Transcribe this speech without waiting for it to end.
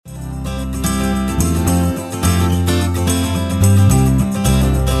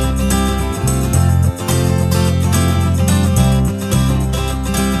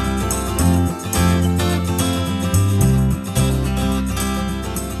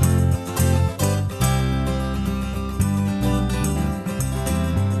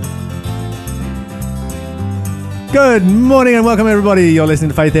Good morning and welcome everybody. You're listening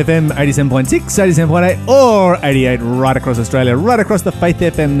to Faith FM 87.6, 87.8 or 88 right across Australia, right across the Faith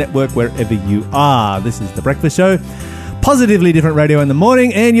FM network wherever you are. This is The Breakfast Show. Positively different radio in the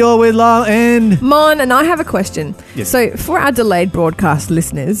morning, and you're with Lyle and Mon, and I have a question. Yes. So for our delayed broadcast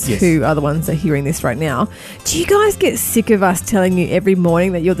listeners, Yes. who are the ones that are hearing this right now, do you guys get sick of us telling you every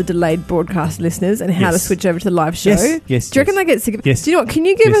morning that you're the delayed broadcast listeners and how to Yes. switch over to the live show? Yes. Do you reckon they get sick of it? Yes. Do you know what? Can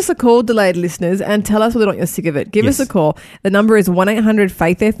you give Yes. us a call, delayed listeners, and tell us whether or not you're sick of it? Give Yes. us a call. The number is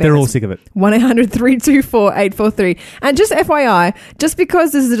 1-800-FAITH-FM. They're all sick of it. 1-800-324-843. And just FYI, just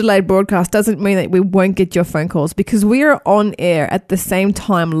because this is a delayed broadcast doesn't mean that we won't get your phone calls, because we are on air at the same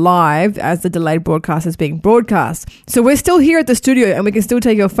time live as the delayed broadcast is being broadcast. So we're still here at the studio and we can still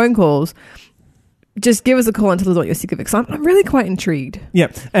take your phone calls. Just give us a call and tell us what you're sick of it, because I'm really quite intrigued. Yeah,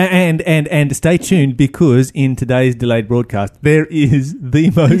 and stay tuned, because in today's delayed broadcast there is the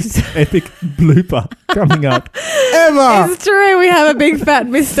most epic blooper coming up ever. It's true, we have a big fat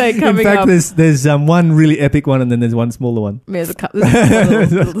mistake coming In fact, up. there's one really epic one, and then there's one smaller one. There's a couple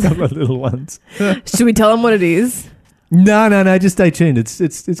There's a couple of little ones. Should we tell them what it is? No. Just stay tuned.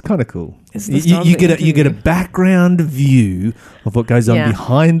 It's kind of cool. It's the You style you of get the a interview. background view of what goes on Yeah.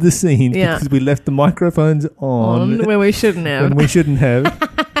 behind the scenes, Yeah. because we left the microphones on Where we shouldn't have. when we shouldn't have.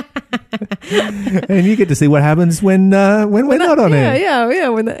 And you get to see what happens when we're not on air. Yeah.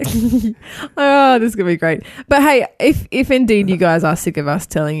 When oh, this is gonna be great. But hey, if indeed you guys are sick of us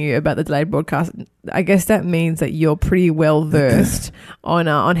telling you about the delayed broadcast, I guess that means that you're pretty well versed on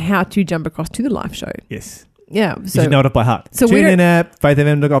how to jump across to the live show. Yes. Yeah, You should know it off by heart. So we Tune in don't- at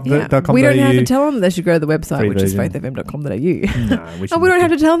faithfm.com.au. we don't have to tell them that they should go to the website, Free which version. is faithfm.com.au. No, We don't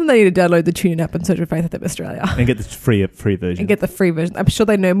have to tell them they need to download the TuneIn app and search for Faith FM Australia and get the free version. and get the free version. I'm sure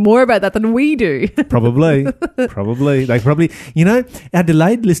they know more about that than we do. Probably. They probably, our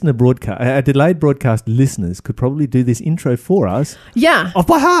delayed broadcast listeners could probably do this intro for us Yeah. off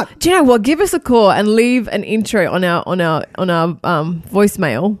by heart. Do you know what? Give us a call and leave an intro on our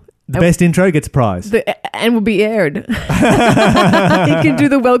voicemail. The best intro gets a prize. And will be aired. You can do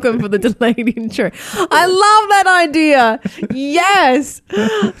the welcome for the delayed intro. I love that idea. Yes.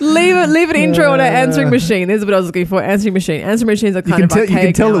 Leave an intro on our answering machine. This is what I was looking for. Answering machine. Answering machines are kind of archaic. You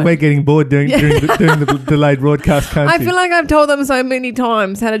can tell now. that we're getting bored doing the delayed broadcast, can't I you? feel like I've told them so many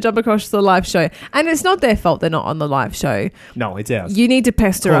times how to jump across to the live show. And it's not their fault they're not on the live show. No, it's ours. You need to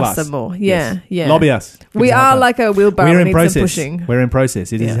pester Call us some more. Yeah, Yes. yeah. Lobby us. We are like a wheelbarrow. We're in needs some process. pushing. We're in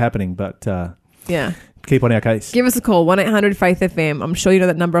process. It is Yeah. happening, but Yeah. keep on our case. Give us a call, 1-800-FAITH-FM. I'm sure you know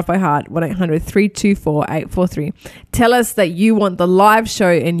that number off by heart, 1-800-324-843. Tell us that you want the live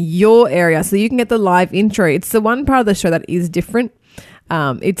show in your area so you can get the live intro. It's the one part of the show that is different.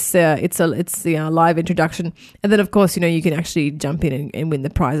 It's the live introduction. And then, of course, you can actually jump in and win the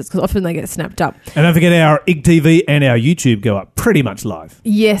prizes, because often they get snapped up. And don't forget, our IGTV and our YouTube go up pretty much live.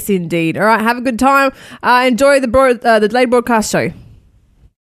 Yes, indeed. All right, have a good time. Enjoy the delayed broadcast show.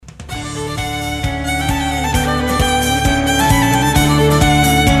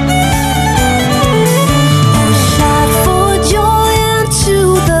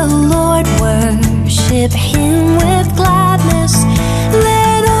 Worship Him with gladness.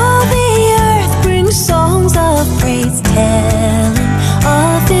 Let all the earth bring songs of praise, telling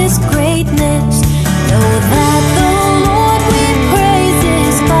of His greatness. Know that the Lord we praise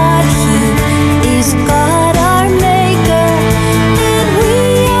is God. He is God our Maker.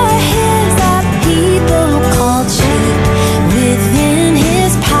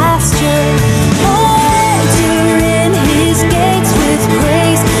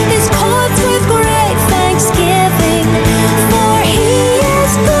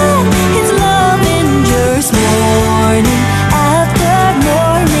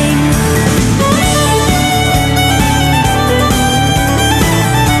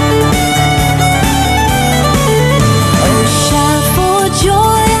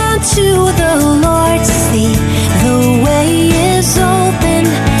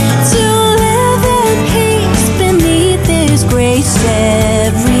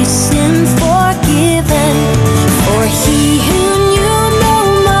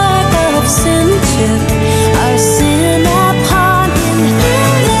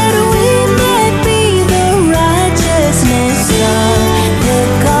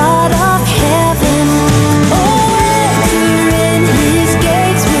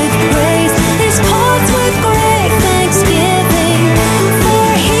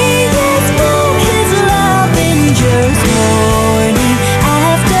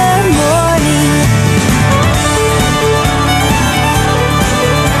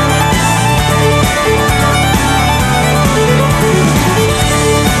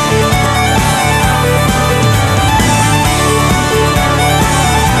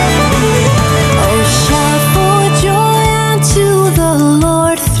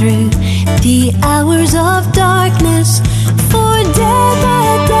 through the hours of darkness. For day by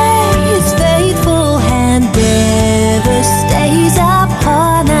day his faithful hand never stays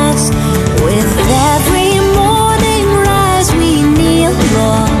upon us. With every morning rise we kneel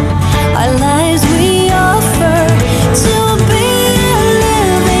long, our lives we offer to be a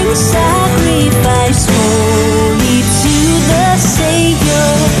living sacrifice, holy to the Savior.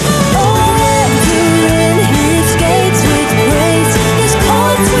 Oh, enter in his gates with praise, his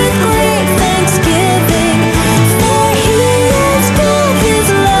courts with great thanksgiving. For he is good, his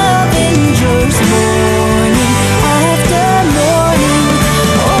love endures morning after morning.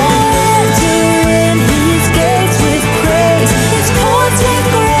 Oh, enter in his gates with praise, his courts with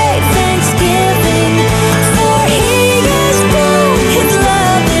great thanksgiving. For he is good, his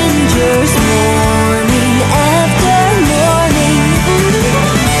love endures morning after morning.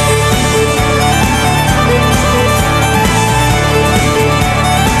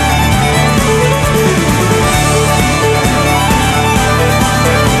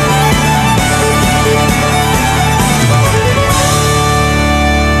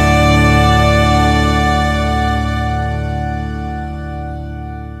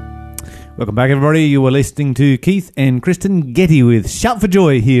 Welcome back, everybody. You were listening to Keith and Kristen Getty with Shout for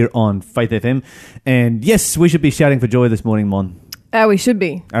Joy here on Faith FM. And yes, we should be shouting for joy this morning, Mon. We should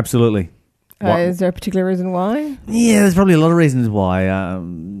be. Absolutely. Is there a particular reason why? Yeah, there's probably a lot of reasons why.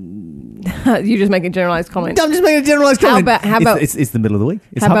 You just make a generalised comment. I'm just making a generalised comment. How about it's the middle of the week.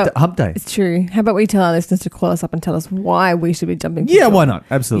 It's how hump, about- hump day. It's true. How about we tell our listeners to call us up and tell us why we should be jumping for Yeah, joy? why not?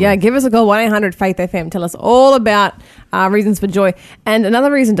 Absolutely. Yeah, give us a call, 1-800-FAITH-FM. Tell us all about reasons for joy. And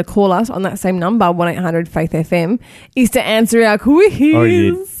another reason to call us on that same number, 1-800-FAITH-FM, is to answer our quiz. Oh,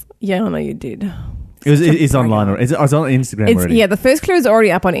 you did. Yeah, I know you did. It's online already. It's on Instagram already. Yeah, the first clue is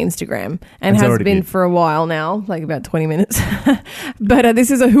already up on Instagram and It's has already been good. for a while now, like about 20 minutes. But this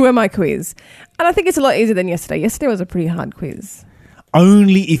is a Who Am I quiz. And I think it's a lot easier than yesterday. Yesterday was a pretty hard quiz.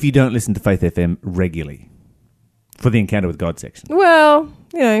 Only if you don't listen to Faith FM regularly for the Encounter with God section. Well,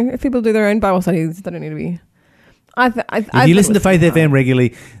 you know, if people do their own Bible studies, they don't need to be... If you listen to Faith FM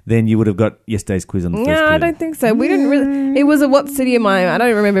regularly, then you would have got yesterday's quiz on the first No, clue. I don't think so. We didn't really... It was a what city am I? I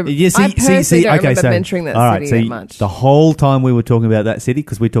don't remember. Yeah, I personally don't remember mentioning that all right, city so that much. the whole time we were talking about that city,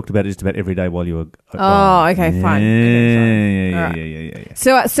 because we talked about it just about every day while you were Oh, okay, fine. Okay, Yeah. All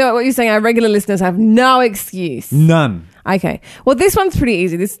right. So what you're saying, our regular listeners have no excuse. None. Okay. Well, this one's pretty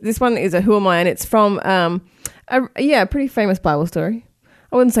easy. This one is a Who Am I? And it's from a pretty famous Bible story.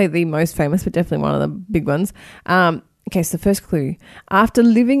 I wouldn't say the most famous, but definitely one of the big ones. Okay, so the first clue. After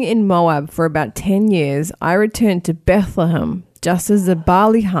living in Moab for about 10 years, I returned to Bethlehem just as the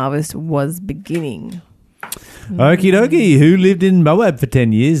barley harvest was beginning. Okie dokie. Who lived in Moab for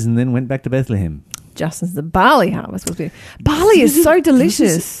 10 years and then went back to Bethlehem? Just as the barley harvest was beginning. Barley is so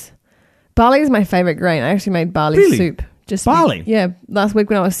delicious. Barley is my favourite grain. I actually made barley Really? soup. Barley? Last week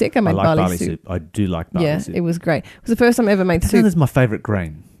when I was sick, I made I like barley soup. I do like barley soup. It was great. It was the first time I ever made I don't know soup. that's my favourite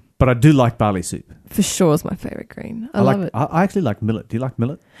grain, but I do like barley soup. For sure is my favourite grain. I love it. I actually like millet. Do you like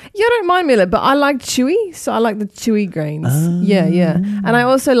millet? Yeah, I don't mind millet, but I like chewy, so I like the chewy grains. Yeah. And I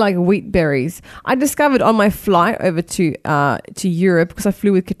also like wheat berries. I discovered on my flight over to Europe, because I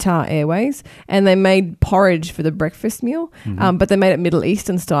flew with Qatar Airways, and they made porridge for the breakfast meal, but they made it Middle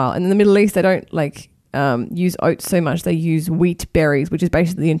Eastern style. And in the Middle East, they don't use oats so much. They use wheat berries, which is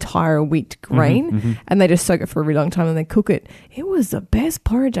basically the entire wheat grain, and they just soak it for a really long time and they cook it. It was the best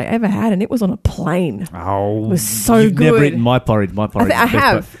porridge I ever had, and it was on a plane. Oh, It was so you've never good. eaten my porridge. My porridge. I is the best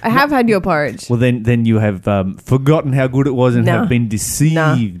have. I have had your porridge. Well, then you have forgotten how good it was and No. have been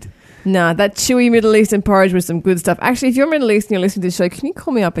deceived. Nah, that chewy Middle Eastern porridge was some good stuff. Actually, if you're Middle Eastern and you're listening to the show, can you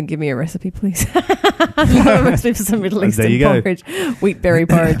call me up and give me a recipe, please? I'd love a recipe for some Middle There Eastern you go. porridge. Wheatberry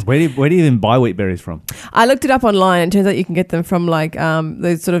porridge. Where do you even buy wheat berries from? I looked it up online, and it turns out you can get them from like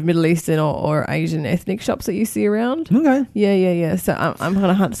those sort of Middle Eastern or Asian ethnic shops that you see around. Okay. Yeah. So I'm going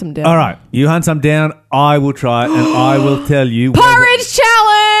to hunt some down. All right, you hunt some down. I will try, and I will tell you. Porridge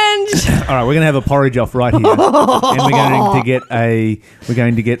challenge! All right, we're going to have a porridge off right here, and we're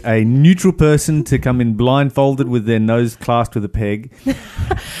going to get a neutral person to come in blindfolded with their nose clasped with a peg. What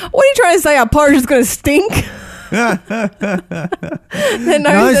are you trying to say? Our porridge is going to stink? No,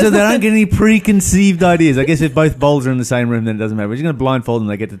 so they don't get any preconceived ideas. I guess if both bowls are in the same room, then it doesn't matter. We're just going to blindfold them.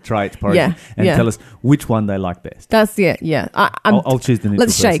 They get to try each porridge and tell us which one they like best. That's yeah. I'll choose the neutral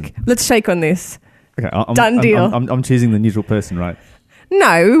Let's person. shake. Let's shake on this. Okay, Done deal. I'm choosing the neutral person, right?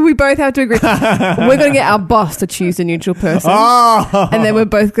 No, we both have to agree. We're going to get our boss to choose a neutral person. Oh. And then we're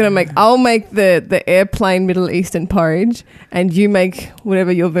both going to I'll make the airplane Middle Eastern porridge and you make whatever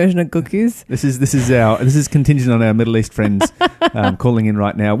your version of gook is. This is contingent on our Middle East friends calling in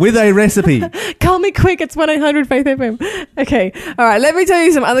right now with a recipe. Call me quick. It's 1-800 Faith FM. Okay. All right. Let me tell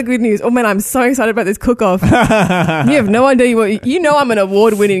you some other good news. Oh man, I'm so excited about this cook-off. You have no idea what you know. I'm an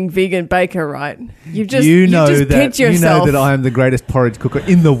award-winning vegan baker, right? You've just pitched yourself. You know that I am the greatest porridge cooker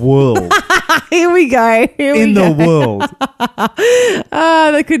in the world. Here we go. The world.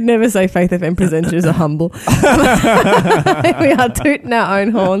 They could never say Faith FM presenters are humble. We are tooting our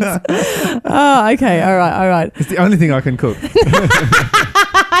own horns. Oh, okay. All right. It's the only thing I can cook.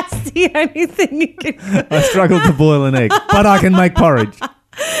 That's the only thing you can cook. I struggle to boil an egg, but I can make porridge.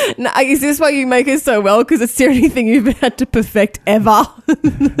 Now, is this why you make it so well? Because it's the only thing you've had to perfect ever.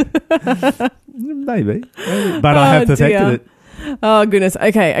 Maybe. But I have perfected it. Oh goodness.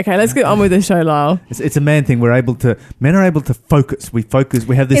 Okay. Let's get on with the show, Lyle. It's a man thing. Men are able to focus. We focus.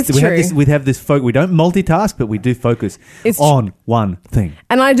 We have this. It's true. We have this focus. We don't multitask, but we do focus on one thing.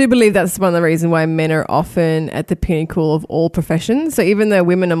 And I do believe that's one of the reasons why men are often at the pinnacle of all professions. So even though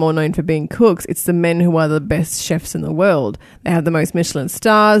women are more known for being cooks, it's the men who are the best chefs in the world. They have the most Michelin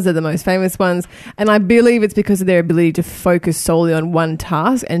stars. They're the most famous ones. And I believe it's because of their ability to focus solely on one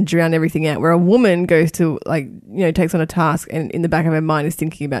task and drown everything out. Where a woman goes to takes on a task and in the back of her mind is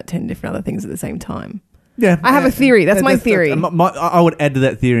thinking about 10 different other things at the same time. Yeah. I have a theory. That's my theory. I would add to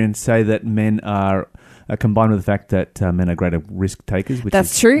that theory and say that men are combined with the fact that men are greater risk takers.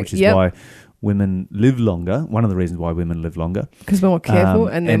 That's true. Which is why women live longer. One of the reasons why women live longer. Because we're more careful.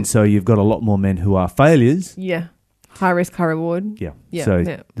 And so you've got a lot more men who are failures. Yeah. High risk, high reward. Yeah. So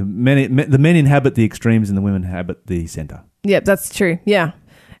the men inhabit the extremes and the women inhabit the centre. Yeah, that's true. Yeah.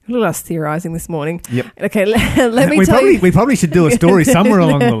 Look at us theorising this morning. Yep. Okay, let me tell you. We probably should do a story somewhere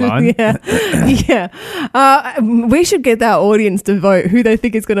along the line. Yeah. We should get our audience to vote who they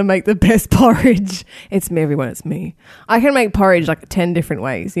think is going to make the best porridge. It's me, everyone. It's me. I can make porridge 10 different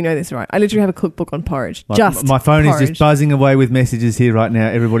ways. You know this, right? I literally have a cookbook on porridge. My phone is just buzzing away with messages here right now.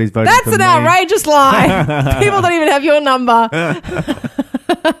 Everybody's voting for me. That's an outrageous lie. People don't even have your number.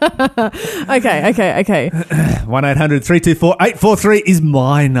 Okay. 1-800-324-843 is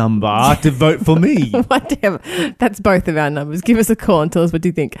my number to vote for me. Whatever. That's both of our numbers. Give us a call and tell us what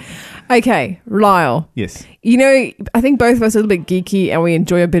you think. Okay, Lyle. Yes. You know, I think both of us are a little bit geeky and we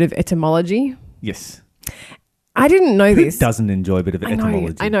enjoy a bit of etymology. Yes. I didn't know Who this. doesn't enjoy a bit of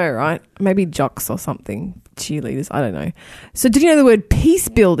etymology? I know, right? Maybe jocks or something. Cheerleaders. I don't know. So did you know the word peace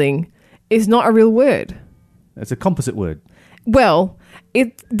building is not a real word? It's a composite word. Well,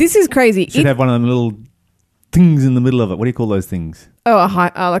 this is crazy. It should have one of them little things in the middle of it. What do you call those things? Oh,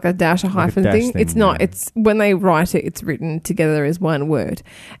 like a dash, a hyphen thing. It's not. Yeah. It's when they write it, it's written together as one word.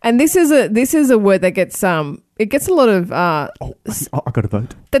 And this is a word that gets it gets a lot of I got a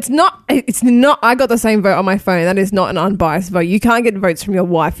vote. It's not. I got the same vote on my phone. That is not an unbiased vote. You can't get votes from your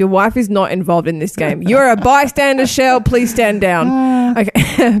wife. Your wife is not involved in this game. You're a bystander, Shell. Please stand down.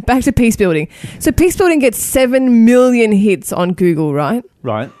 Okay, back to peace building. So peace building gets 7 million hits on Google, right?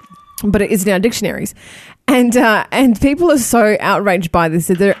 Right. But it is in our dictionaries. And people are so outraged by this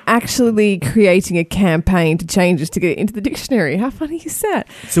that they're actually creating a campaign to change this to get it into the dictionary. How funny is that?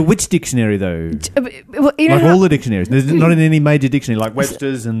 So which dictionary, though? Well, all the dictionaries. There's not in any major dictionary, like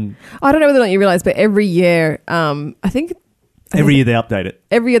Webster's and... I don't know whether or not you realise, but every year, Every year they update it.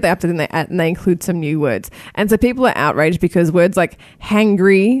 Every year they update it and they include some new words. And so people are outraged because words like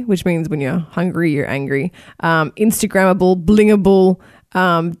hangry, which means when you're hungry, you're angry, Instagrammable, blingable,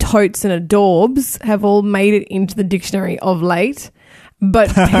 totes and adorbs have all made it into the dictionary of late.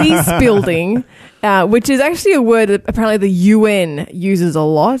 But peace building, which is actually a word that apparently the UN uses a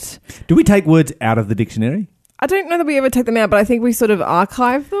lot. Do we take words out of the dictionary? I don't know that we ever take them out, but I think we sort of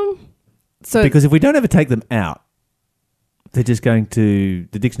archive them. So because if we don't ever take them out, they're just going to...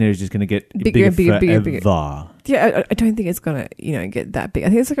 The dictionary is just going to get bigger. Yeah, I don't think it's going to, get that big. I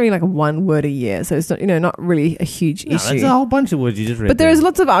think it's only like 1 word a year. So it's not, not really a huge issue. That's a whole bunch of words you just read. But there's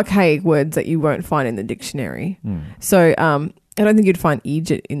lots of archaic words that you won't find in the dictionary. So I don't think you'd find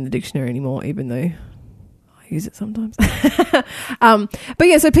Egypt in the dictionary anymore, even though I use it sometimes. But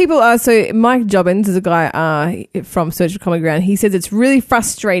yeah, so people are... So Mike Jobbins is a guy from Search for Common Ground. He says it's really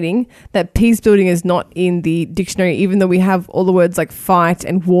frustrating that peace building is not in the dictionary, even though we have all the words like fight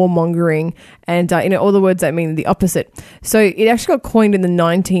and warmongering and all the words that mean the opposite. So it actually got coined in the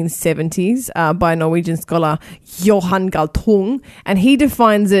 1970s by a Norwegian scholar, Johan Galtung, and he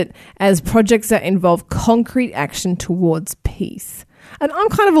defines it as projects that involve concrete action towards peace. And I'm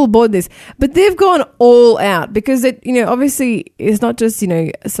kind of all aboard this, but they've gone all out because it, obviously it's not just,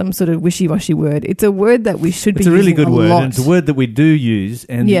 some sort of wishy-washy word. It's a word that we should be using a lot. It's a really good word. And it's a word that we do use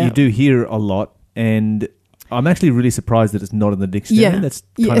and you do hear a lot. And I'm actually really surprised that it's not in the dictionary. Yeah, That's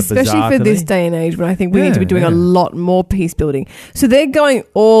kind of especially bizarre for to this me. day and age when I think we need to be doing a lot more peace building. So they're going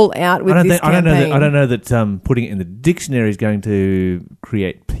all out with this campaign. I don't know that putting it in the dictionary is going to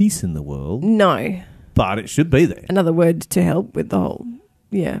create peace in the world. No. But it should be there. Another word to help with the whole,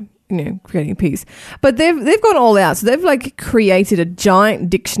 creating peace. But they've gone all out. So they've created a giant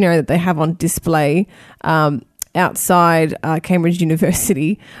dictionary that they have on display outside Cambridge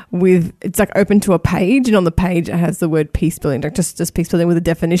University it's open to a page, and on the page it has the word peace building, just peace building with a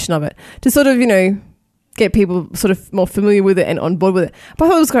definition of it to sort of, get people sort of more familiar with it and on board with it. But I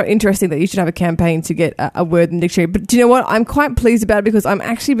thought it was quite interesting that you should have a campaign to get a word in the dictionary. But do you know what? I'm quite pleased about it because I'm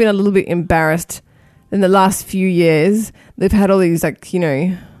actually been a little bit embarrassed in the last few years. They've had all these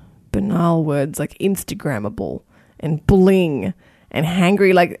banal words like Instagrammable and bling and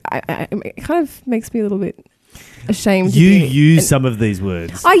hangry. It kind of makes me a little bit ashamed. You use some of these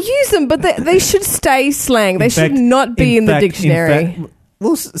words. I use them, but they should stay slang. They should not be in the dictionary.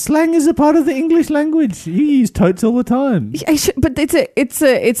 Well, slang is a part of the English language. You use totes all the time. But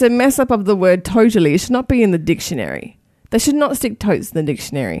it's a mess up of the word totally. It should not be in the dictionary. They should not stick totes in the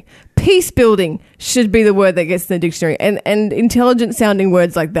dictionary. Peace building should be the word that gets in the dictionary, and intelligent sounding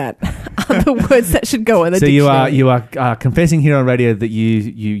words like that are the words that should go in the dictionary. So you are confessing here on radio that you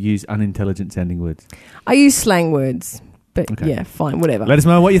use unintelligent sounding words. I use slang words, but Okay. yeah, fine, whatever. Let us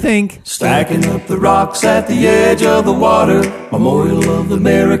know what you think. Stacking up the rocks at the edge of the water, memorial of the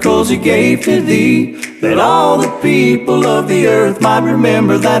miracles he gave to thee, that all the people of the earth might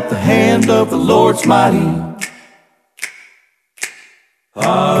remember that the hand of the Lord's mighty.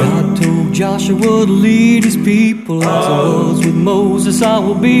 God told Joshua to lead his people as I was with Moses, I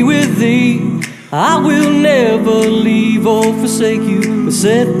will be with thee. I will never leave or forsake you, but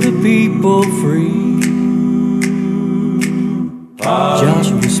set the people free.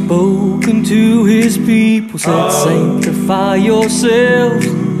 Joshua spoke unto his people, said, sanctify yourselves,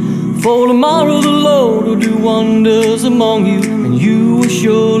 for tomorrow the Lord will do wonders among you, and you will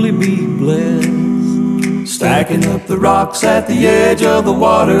surely be blessed. Stacking up the rocks at the edge of the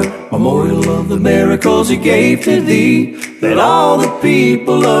water, memorial of the miracles he gave to thee, that all the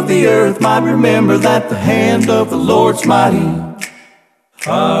people of the earth might remember that the hand of the Lord's mighty.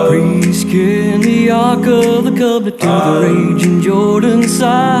 Priests carrying the ark of the covenant to the raging Jordan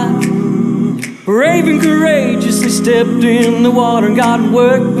side, brave and courageous they stepped in the water, and God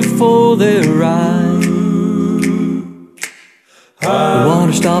worked before their eyes. The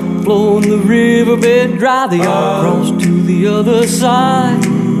water stopped flowing, the riverbed dry, the ark crossed to the other side.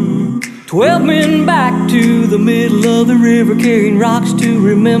 12 men back to the middle of the river, carrying rocks to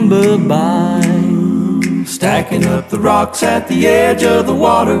remember by. Stacking up the rocks at the edge of the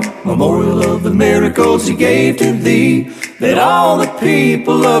water, memorial of the miracles he gave to thee, that all the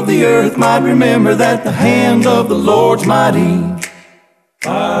people of the earth might remember that the hand of the Lord's mighty.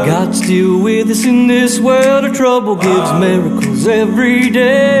 God's still with us in this world of trouble, gives miracles every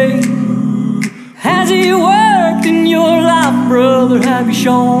day. Has he worked in your life, brother? Have you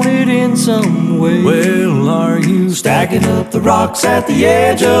shown it in some way? Well, are you stacking up the rocks at the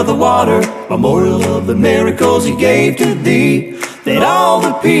edge of the water, memorial of the miracles he gave to thee, that all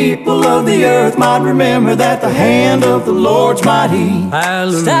the people of the earth might remember that the hand of the Lord's mighty.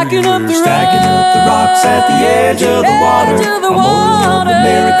 Hallelujah. Stacking up the rocks at the edge of the water, memorial of the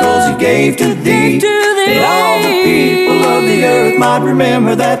miracles he gave to thee, that all the people of the earth might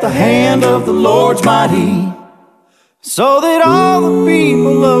remember that the hand of the Lord's mighty. So that all the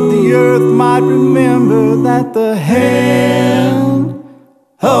people of the earth might remember that the hand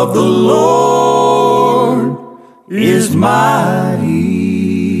of the Lord is mighty.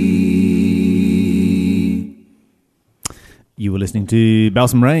 You were listening to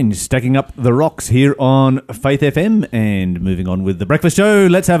Balsam Range, stacking up the rocks here on Faith FM. And moving on with The Breakfast Show,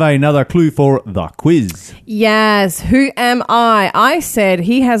 let's have another clue for the quiz. Yes, who am I? I said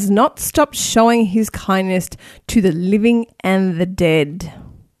he has not stopped showing his kindness to the living and the dead.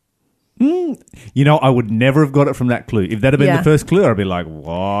 You know, I would never have got it from that clue. If that had been the first clue, I'd be like,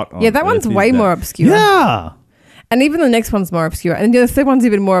 what? Yeah, that one's way more obscure. Yeah. And even the next one's more obscure. And the third one's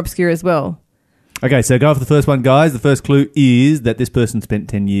even more obscure as well. Okay, so go for the first one, guys. The first clue is that this person spent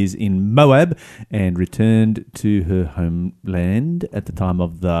 10 years in Moab and returned to her homeland at the time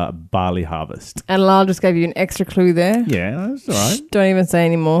of the barley harvest. And Lyle just gave you an extra clue there. Yeah, that's all right. Shh, don't even say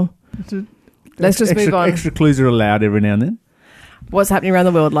any more. Let's just move on. Extra clues are allowed every now and then. What's happening around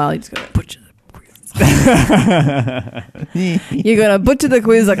the world, Lyle? You just got to put your... You're going to butcher the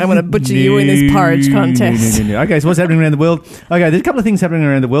quiz like I'm going to butcher you in this porridge contest. No. Okay, so what's happening around the world? Okay, there's a couple of things happening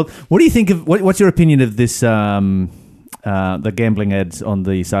around the world. What do you think of, what's your opinion of this, the gambling ads on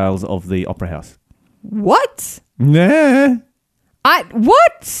the sales of the Opera House? What? Nah.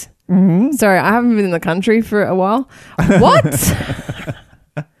 What? Mm-hmm. Sorry, I haven't been in the country for a while. What?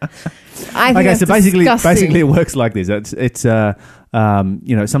 I think Okay, that's so disgusting. basically it works like this. It's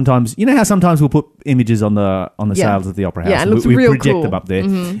sometimes, how sometimes we'll put images on the Yeah. sales of the Opera House. Yeah, it looks we real project cool. them up there.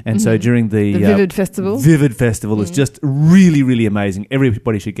 Mm-hmm, And so during the Vivid Festival. Vivid Festival is just really, really amazing.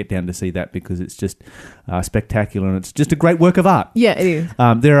 Everybody should get down to see that because it's just spectacular and it's just a great work of art. Yeah, it is.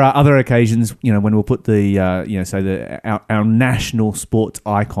 There are other occasions, when we'll put the, our national sports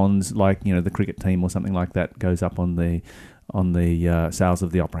icons, like the cricket team or something like that, goes up on the sales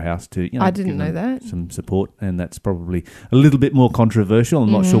of the Opera House to I didn't give know them that. some support, and that's probably a little bit more controversial.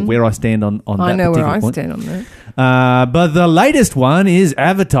 I'm not sure where I stand on that I know particular where I point. stand on that. But the latest one is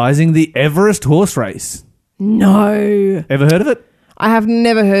advertising the Everest horse race. No. Ever heard of it? I have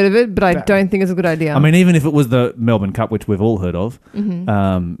never heard of it, but I don't think it's a good idea. I mean, even if it was the Melbourne Cup, which we've all heard of,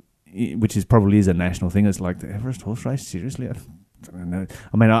 which probably is a national thing, it's like the Everest horse race. Seriously, I don't know.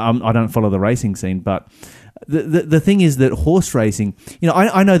 I mean, I don't follow the racing scene, but the thing is that horse racing.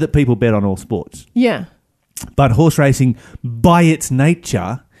 I know that people bet on all sports, yeah, but horse racing, by its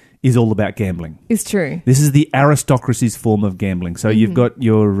nature, is all about gambling. it's true. This is the aristocracy's form of gambling. So you've got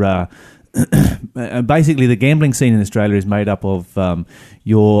your basically the gambling scene in Australia is made up of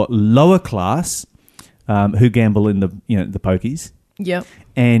your lower class who gamble in the pokies, Yep.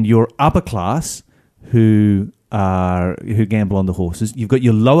 and your upper class who gamble on the horses. You've got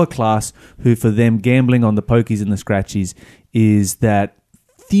your lower class who, for them, gambling on the pokies and the scratchies is that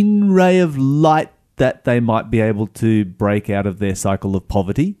thin ray of light that they might be able to break out of their cycle of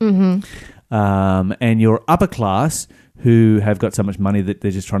poverty. And your upper class who have got so much money that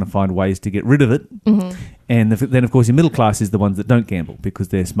they're just trying to find ways to get rid of it. And then, of course, your middle class is the ones that don't gamble because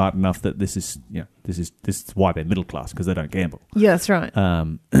they're smart enough that this is why they're middle class, because they don't gamble. Yeah, that's right.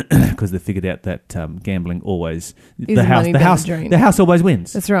 Because they figured out that gambling always Is money down the drain. the house always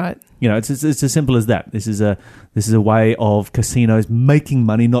wins. That's right. It's as simple as that. This is a way of casinos making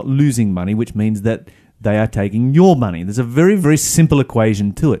money, not losing money, which means that they are taking your money. There's a very, very simple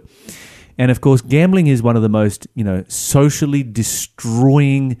equation to it. And of course, gambling is one of the most, socially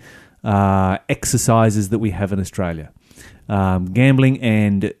destroying exercises that we have in Australia. Gambling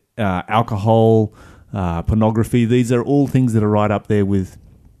and alcohol, pornography, these are all things that are right up there with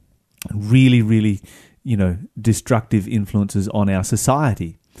really, really, destructive influences on our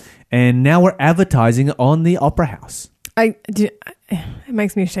society. And now we're advertising on the Opera House. It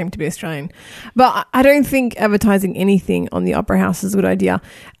makes me ashamed to be Australian, but I don't think advertising anything on the Opera House is a good idea.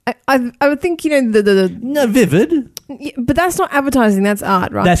 I would think No, Vivid. yeah, but that's not advertising. That's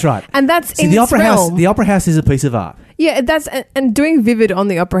art, right? That's right. And that's See, in the its Opera House. realm. The Opera House is a piece of art. Yeah, and doing Vivid on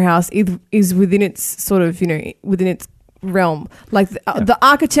the Opera House is within its sort of within its realm. Like the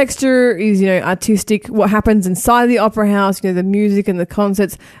architecture is artistic. What happens inside the Opera House, the music and the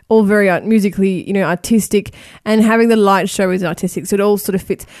concerts, all very musically artistic, and having the light show is artistic. So it all sort of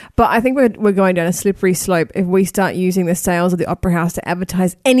fits. But I think we're going down a slippery slope if we start using the sales of the Opera House to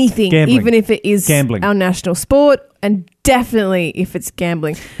advertise anything, Gambling. even if it is Gambling. our national sport. And definitely if it's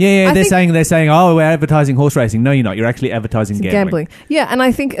gambling. Yeah, I they're think saying, oh, we're advertising horse racing. No, you're not. You're actually advertising it's gambling. Yeah, and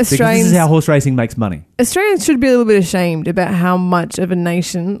I think Because this Australians is how horse racing makes money. Australians should be a little bit ashamed about how much of a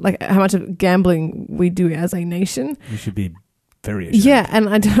nation, like how much of gambling we do as a nation. You should be very ashamed. Yeah, and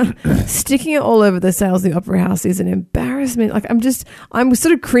I don't, sticking it all over the sales of the Opera House is an embarrassment. Like I'm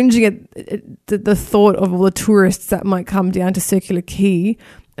sort of cringing at the thought of all the tourists that might come down to Circular Quay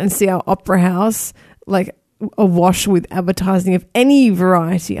and see our Opera House like awash with advertising of any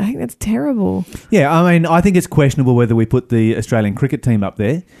variety. I think that's terrible. Yeah, I mean, I think it's questionable whether we put the Australian cricket team up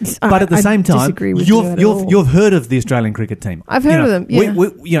there. But at the same time, disagree with you at all. you've heard of the Australian cricket team. I've heard of them.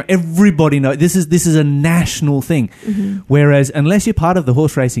 Yeah. Everybody knows this is a national thing. Whereas unless you're part of the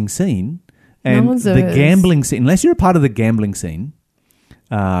horse racing scene and one's the heard. gambling scene, unless you're a part of the gambling scene,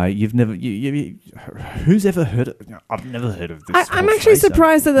 you've never. Who's ever heard of? I've never heard of this. I'm horse actually racer.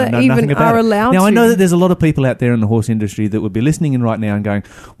 surprised that I they know even nothing about are it. allowed Now, I to. know that there's a lot of people out there in the horse industry that would be listening in right now and going,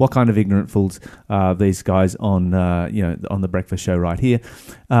 "What kind of ignorant fools are these guys on on the breakfast show right here?"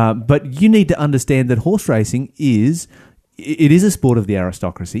 But you need to understand that horse racing is. It is a sport of the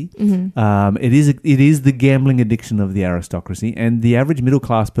aristocracy. It is the gambling addiction of the aristocracy, and the average middle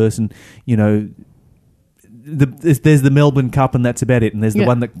class person, there's the Melbourne Cup, and that's about it. And there's the Yeah.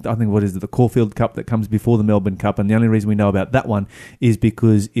 one that I think, what is it, the Caulfield Cup that comes before the Melbourne Cup. And the only reason we know about that one is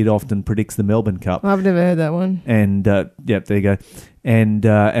because it often predicts the Melbourne Cup. I've never heard that one. And yeah, there you go. And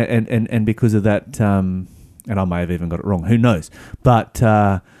because of that, and I may have even got it wrong. Who knows? But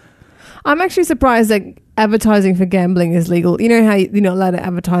I'm actually surprised that advertising for gambling is legal. You know how you're not allowed to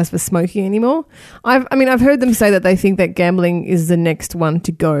advertise for smoking anymore? I've heard them say that they think that gambling is the next one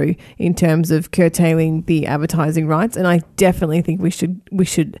to go in terms of curtailing the advertising rights, and I definitely think we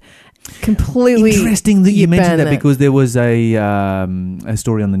should completely interesting that you mentioned ban that, because there was a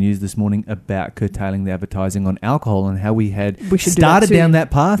story on the news this morning about curtailing the advertising on alcohol and how we should started do that down too.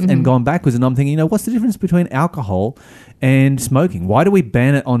 that path and gone backwards. And I'm thinking, what's the difference between alcohol and smoking? Why do we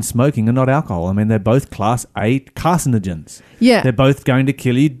ban it on smoking and not alcohol? I mean, they're both class A carcinogens. Yeah. They're both going to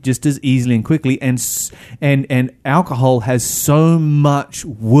kill you just as easily and quickly. And alcohol has so much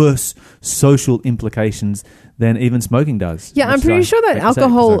worse social implications than even smoking does. Yeah, I'm which pretty I sure that hate to say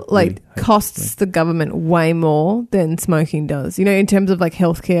alcohol because I really hate costs the government way more than smoking does. In terms of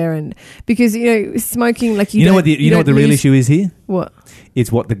healthcare, and because smoking You know what the real issue is here? What?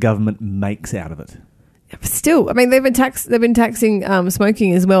 It's what the government makes out of it. Still, I mean, they've been taxing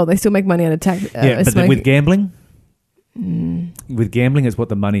smoking as well. They still make money out of tax. But then smoking. with gambling, with gambling, it's what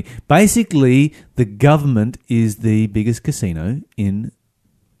the money. Basically, the government is the biggest casino in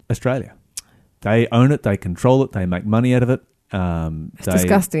Australia. They own it. They control it. They make money out of it. It's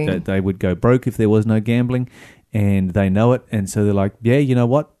disgusting. They would go broke if there was no gambling, and they know it. And so they're like, yeah, you know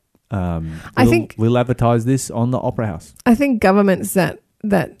what? We'll advertise this on the Opera House. I think governments that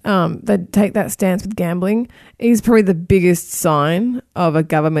take that stance with gambling is probably the biggest sign of a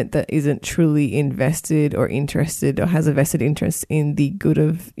government that isn't truly invested or interested or has a vested interest in the good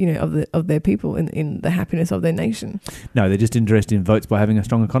of of their people, in the happiness of their nation. No, they're just interested in votes by having a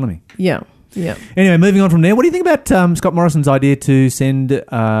strong economy. Yeah. Yeah. Anyway, moving on from there, what do you think about Scott Morrison's idea to send,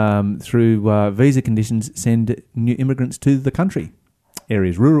 through visa conditions, send new immigrants to the country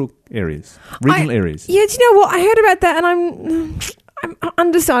areas, rural areas, regional areas? Yeah, do you know what? I heard about that, and I'm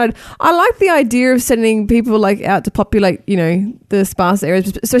undecided. I like the idea of sending people out to populate, the sparse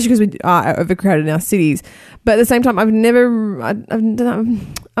areas, especially because we are overcrowded in our cities. But at the same time, I'm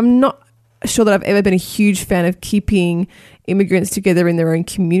not sure that I've ever been a huge fan of keeping immigrants together in their own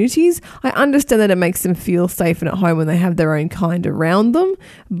communities. I understand that it makes them feel safe and at home when they have their own kind around them,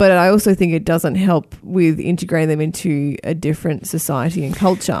 but I also think it doesn't help with integrating them into a different society and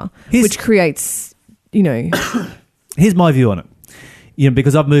culture, which creates, Here's my view on it.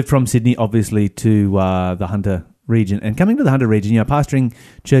 Because I've moved from Sydney, obviously, to the Hunter region. And coming to the Hunter region, pastoring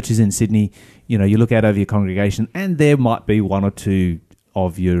churches in Sydney, you look out over your congregation and there might be one or two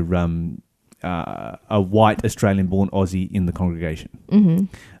of your a white Australian-born Aussie in the congregation. Mm-hmm.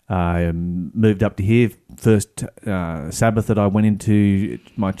 I moved up to here. First Sabbath that I went into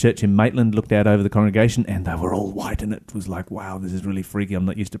my church in Maitland, looked out over the congregation, and they were all white, and it was like, wow, this is really freaky. I'm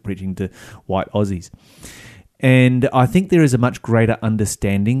not used to preaching to white Aussies. And I think there is a much greater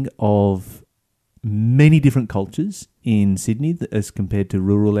understanding of many different cultures in Sydney as compared to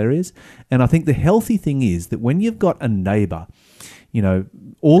rural areas. And I think the healthy thing is that when you've got a neighbour,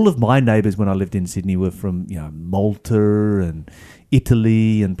 all of my neighbours when I lived in Sydney were from, Malta and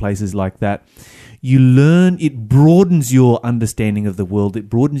Italy and places like that. You learn, it broadens your understanding of the world. It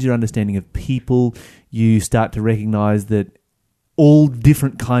broadens your understanding of people. You start to recognise that all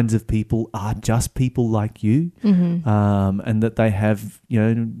different kinds of people are just people like you, and that they have,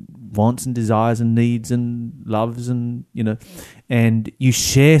 wants and desires and needs and loves and, and you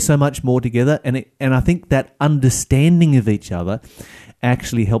share so much more together. And I think that understanding of each other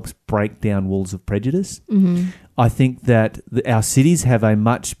actually helps break down walls of prejudice. Mm-hmm. I think that our cities have a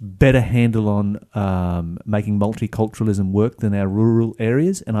much better handle on making multiculturalism work than our rural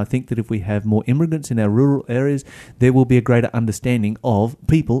areas. And I think that if we have more immigrants in our rural areas, there will be a greater understanding of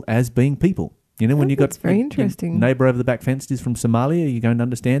people as being people. When you got very interesting. Neighbour over the back fence is from Somalia, you're going to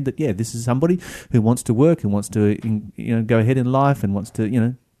understand that, this is somebody who wants to work, who wants to, go ahead in life and wants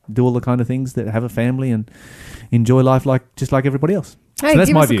to, do all the kind of things that have a family and enjoy life just like everybody else. Hey, so that's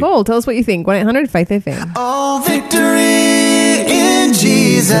give my us view. a call. Tell us what you think. 1-800-FAITH-FM. All victory in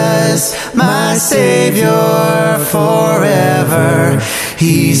Jesus, my Savior forever.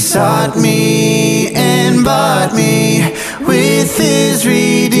 He sought me and bought me with His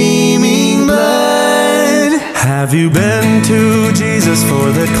redeeming blood. Have you been to Jesus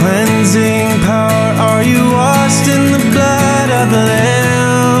for the cleansing power? Are you washed in the blood of the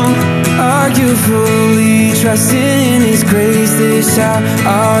Lamb? Are you fully trusting in His grace this hour?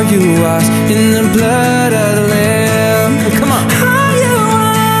 Are you washed in the blood of the Lamb? Come on. Are you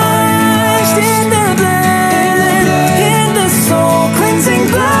washed in the blood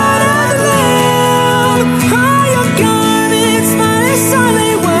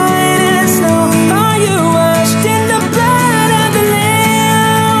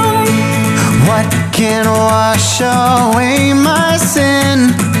wash away my sin.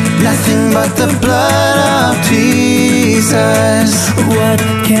 Nothing but the blood of Jesus. What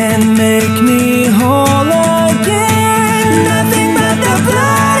can make me whole again? Nothing but the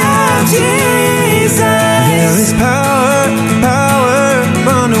blood of Jesus. There is power, power,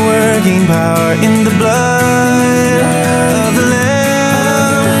 wonder-working power in the blood of the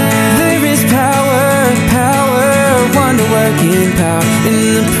Lamb. There is power, power, wonder-working power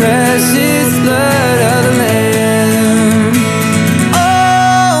in the precious blood of the Lamb.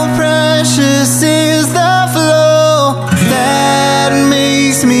 Oh, precious is the flow that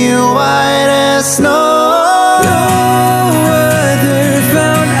makes me white as snow. No other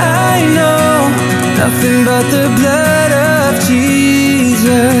found I know. Nothing but the blood of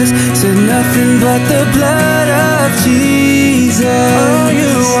Jesus. Said nothing but the blood of Jesus. Are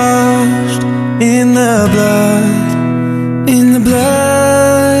you washed in the blood? In the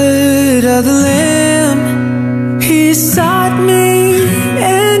blood of the Lamb, He sought me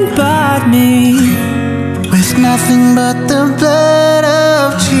and bought me. With nothing but the blood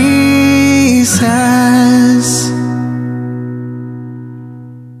of Jesus.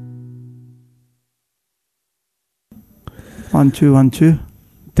 One, two, 1, 2.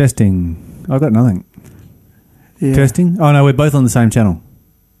 Testing. I've got nothing. Yeah. Testing. Oh no, we're both on the same channel.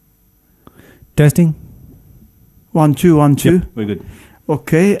 Testing. 1, 2, 1, 2. Yep, we're good.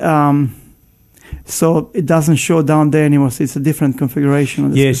 Okay. So it doesn't show down there anymore. So it's a different configuration.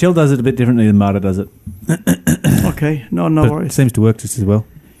 On this. Yeah, Shell does it a bit differently than Marta does it. Okay. No But it worries. seems to work just as well.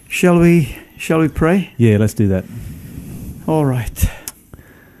 Shall we pray? Yeah, let's do that. All right.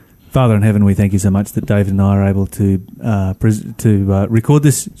 Father in heaven, we thank you so much that David and I are able to record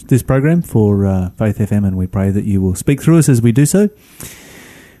this program for Faith FM, and we pray that you will speak through us as we do so.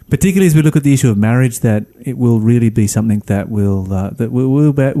 Particularly as we look at the issue of marriage, that it will really be something that we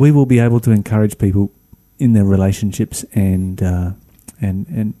will be able to encourage people in their relationships and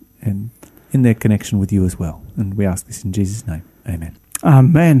in their connection with you as well. And we ask this in Jesus' name. Amen.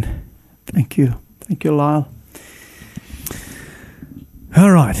 Amen. Thank you. Thank you, Lyle.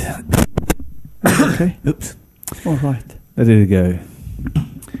 All right. Okay. Oops. All right. Let it go.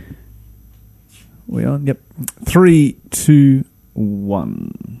 We on? Yep. 3, 2,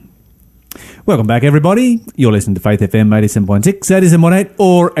 1. Welcome back, everybody. You're listening to Faith FM 87.6, 87.8,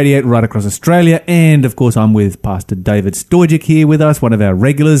 or 88 right across Australia. And, of course, I'm with Pastor David Stojic here with us, one of our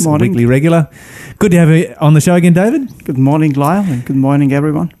regulars, Morning. weekly regular. Good to have you on the show again, David. Good morning, Lyle, and good morning,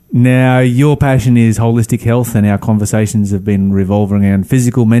 everyone. Now, your passion is holistic health, and our conversations have been revolving around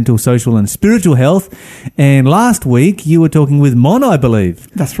physical, mental, social, and spiritual health. And last week, you were talking with Mon, I believe.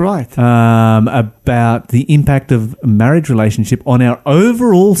 That's right. About the impact of a marriage relationship on our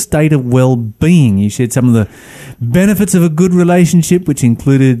overall state of well-being. You shared some of the benefits of a good relationship, which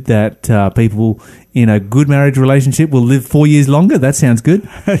included that people in a good marriage relationship will live 4 years longer. That sounds good.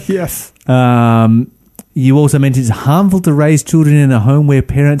 Yes. You also mentioned it's harmful to raise children in a home where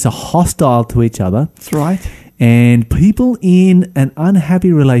parents are hostile to each other. That's right. And people in an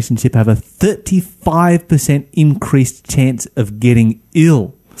unhappy relationship have a 35% increased chance of getting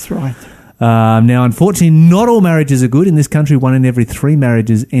ill. That's right. Now, unfortunately, not all marriages are good. In this country, 1 in every 3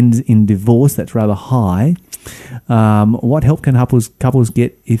 marriages ends in divorce. That's rather high. What help can couples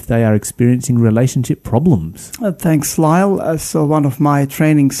get if they are experiencing relationship problems? Thanks, Lyle. So one of my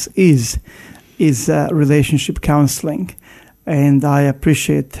trainings is relationship counseling, and I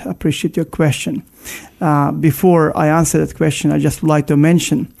appreciate your question. Before I answer that question, I just would like to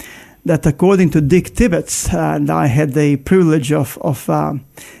mention that according to Dick Tibbetts, and I had the privilege of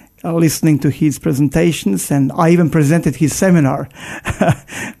listening to his presentations, and I even presented his seminar,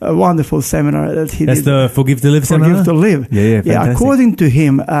 a wonderful seminar that he did. That's the Forgive to Live seminar? Forgive to Live. Yeah, fantastic. According to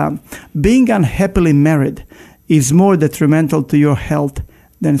him, being unhappily married is more detrimental to your health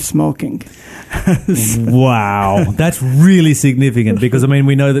than smoking. Wow, that's really significant because, I mean,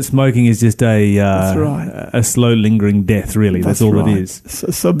 we know that smoking is just That's right. a slow, lingering death, really. That's all right. it is.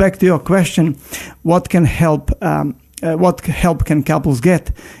 So back to your question, what help can couples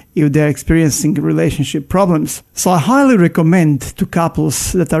get if they're experiencing relationship problems? So I highly recommend to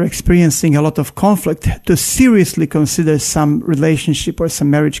couples that are experiencing a lot of conflict to seriously consider some relationship or some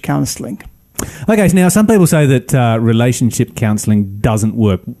marriage counseling. Okay, so now some people say that relationship counselling doesn't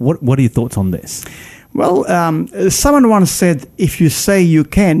work. What are your thoughts on this? Well, someone once said, if you say you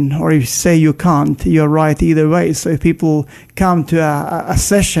can or if you say you can't, you're right either way. So if people come to a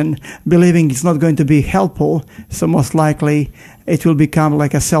session believing it's not going to be helpful, so most likely it will become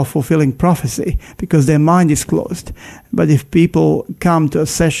like a self-fulfilling prophecy because their mind is closed. But if people come to a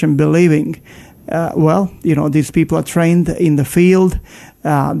session believing these people are trained in the field.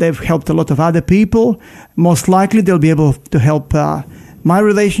 They've helped a lot of other people. Most likely they'll be able to help my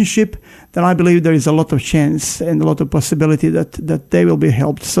relationship. Then I believe there is a lot of chance and a lot of possibility that they will be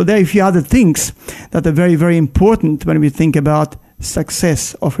helped. So there are a few other things that are very, very important when we think about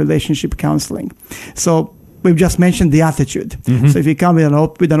success of relationship counseling. So we've just mentioned the attitude. Mm-hmm. So if you come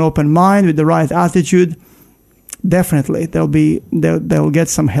with an open mind, with the right attitude, definitely they'll get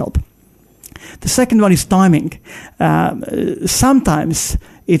some help. The second one is timing. Sometimes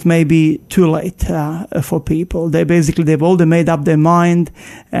it may be too late for people. They've already made up their mind.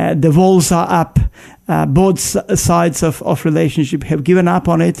 The walls are up. Both sides of relationship have given up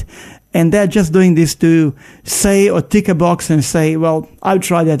on it. And they're just doing this to say or tick a box and say, well, I've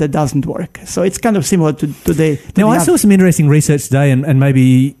tried that, it doesn't work. So it's kind of similar to today. Now, I saw some interesting research today, and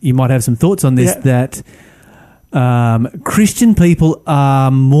maybe you might have some thoughts on this, that Christian people are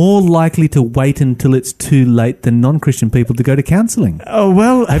more likely to wait until it's too late than non-Christian people to go to counselling.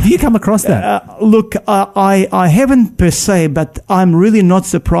 Well, have you come across that? Look, I haven't per se, but I'm really not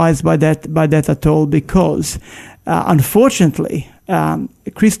surprised by that at all, because unfortunately,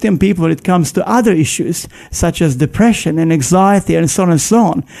 Christian people, when it comes to other issues such as depression and anxiety and so on and so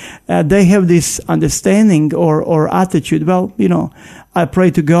on, they have this understanding or attitude. Well, I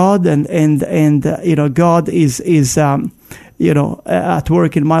pray to God, and God is at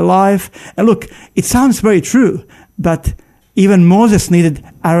work in my life. And look, it sounds very true, but even Moses needed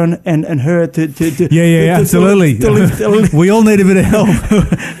Aaron and Hur to absolutely. We all need a bit of help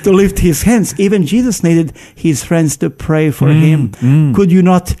to lift his hands. Even Jesus needed his friends to pray for him. Could you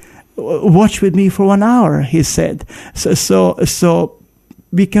not watch with me for 1 hour? He said. So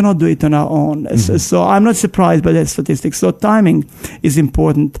we cannot do it on our own. So I'm not surprised by that statistic. So timing is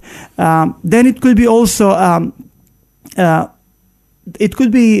important. Then it could be also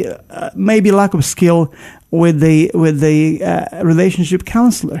maybe lack of skill with the relationship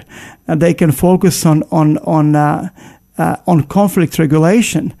counselor, and they can focus on conflict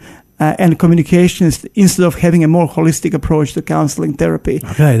regulation and communications instead of having a more holistic approach to counseling therapy.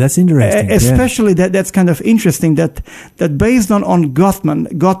 Okay, that's interesting. Especially that's kind of interesting that based on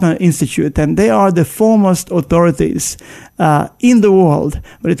Gottman Institute, and they are the foremost authorities in the world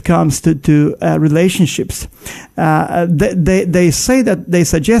when it comes to relationships. They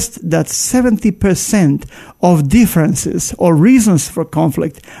suggest that 70% of differences or reasons for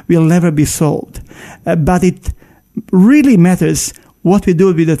conflict will never be solved, but it really matters what we do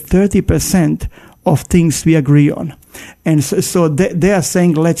with the 30% of things we agree on. And so they are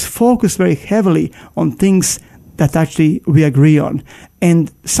saying, let's focus very heavily on things that actually we agree on.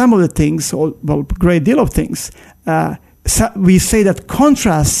 And some of the things, or a great deal of things, we say that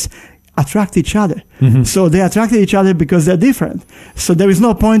contrasts attract each other. Mm-hmm. So they attract each other because they're different. So there is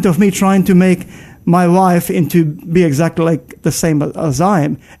no point of me trying to make my wife be exactly like the same as I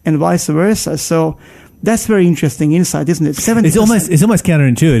am, and vice versa. So that's very interesting insight, isn't it? 70%. It's almost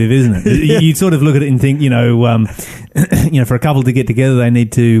counterintuitive, isn't it? Yeah. You sort of look at it and think, for a couple to get together, they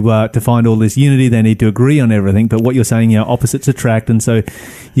need to find all this unity. They need to agree on everything. But what you're saying, opposites attract, and so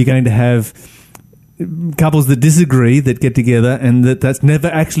you're going to have couples that disagree that get together, and that's never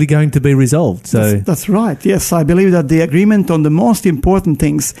actually going to be resolved. So that's right. Yes, I believe that the agreement on the most important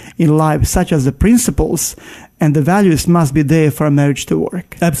things in life, such as the principles and the values, must be there for a marriage to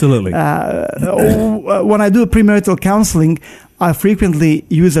work. Absolutely. When I do premarital counseling, I frequently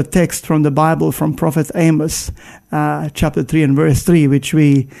use a text from the Bible from Prophet Amos, chapter 3 and verse 3, which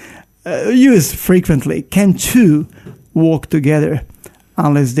we use frequently. Can two walk together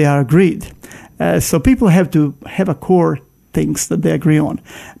unless they are agreed? So people have to have a core things that they agree on.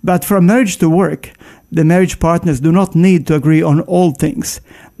 But for a marriage to work, the marriage partners do not need to agree on all things.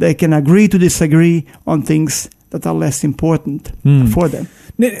 They can agree to disagree on things that are less important for them.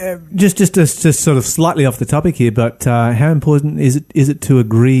 Just sort of slightly off the topic here, but how important is it to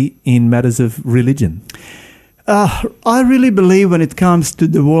agree in matters of religion? I really believe when it comes to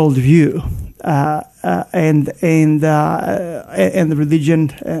the worldview and the religion,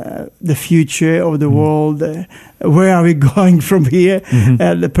 the future of the world, where are we going from here,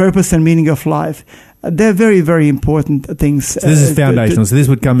 the purpose and meaning of life. They're very, very important things. So this is foundational. So this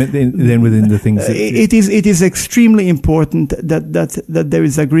would come then within the things. It is extremely important that there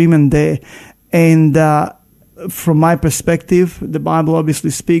is agreement there, and from my perspective, the Bible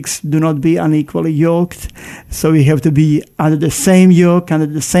obviously speaks, do not be unequally yoked. So we have to be under the same yoke, under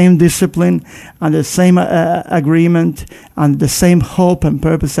the same discipline, under the same agreement, under the same hope and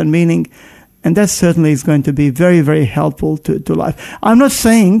purpose and meaning. And that certainly is going to be very, very helpful to life. I'm not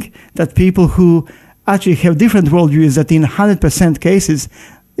saying that people who actually have different worldviews, that in 100% cases,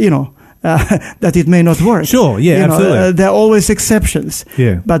 that it may not work. Sure, yeah, You know, absolutely. there are always exceptions.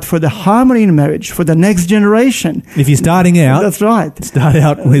 Yeah. But for the harmony in marriage, for the next generation, If you're starting out, that's right. start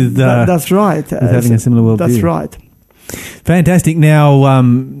out with That's right. having a similar worldview. That's right. Fantastic. Now,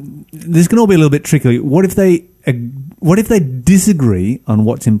 this can all be a little bit tricky. What if they disagree on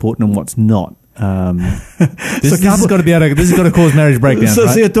what's important and what's not? This has got to be this has got to cause marriage breakdowns, So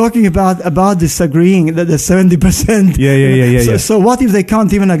right? you're talking about disagreeing, the 70%. Yeah. So what if they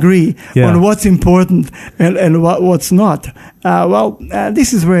can't even agree on what's important and what's not?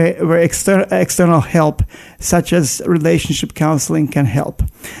 This is where external help, such as relationship counseling, can help.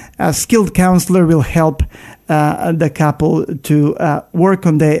 A skilled counselor will help the couple to work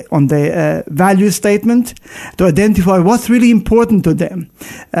on the value statement, to identify what's really important to them.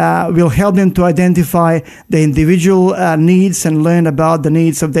 Will help them to identify the individual needs and learn about the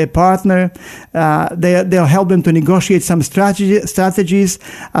needs of their partner. They'll help them to negotiate some strategies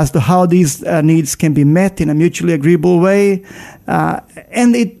as to how these needs can be met in a mutually agreeable way.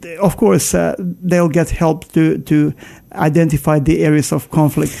 And of course, they'll get help to identify the areas of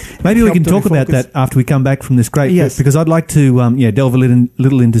conflict. Maybe we can talk about that after we come back from this break, because I'd like to delve a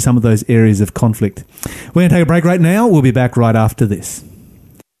little into some of those areas of conflict. We're going to take a break right now. We'll be back right after this.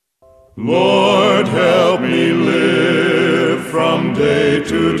 Lord, help me live from day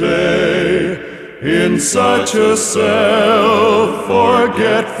to day in such a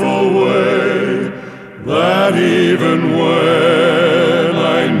self-forgetful way that even when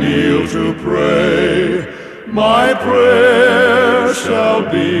I kneel to pray, my prayer shall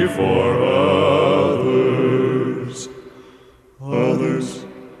be for others. Others,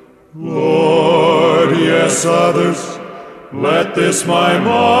 Lord, yes, others. Let this my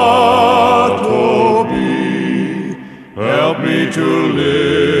motto be. Help me to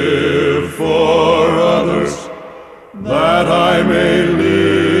live for others, that I may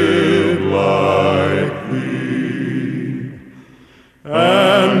live like Thee.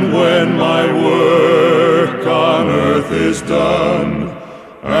 And when my work on earth is done,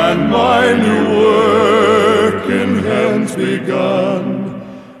 and my new work in hands begun,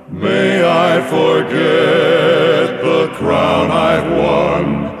 may I forget the crown I've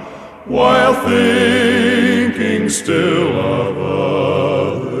won, while thinking still of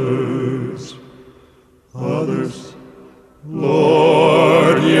others. Others,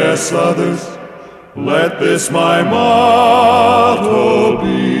 Lord, yes, others. Let this my motto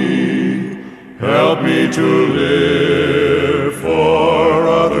be. Help me to live for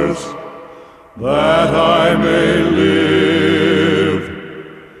others, that I may live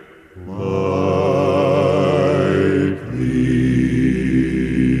like Thee.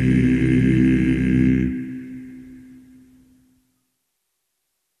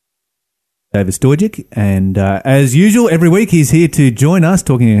 David Stojic, and as usual, every week he's here to join us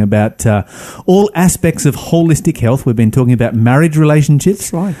talking about all aspects of holistic health. We've been talking about marriage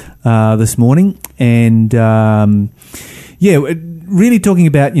relationships this morning, and really talking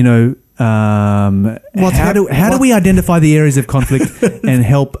about how do we identify the areas of conflict and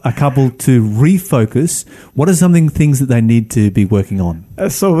help a couple to refocus? What are some things that they need to be working on?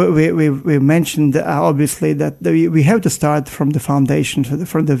 So we mentioned obviously that we have to start from the foundation,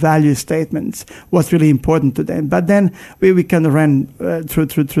 from the value statements, what's really important to them. But then we kind of ran through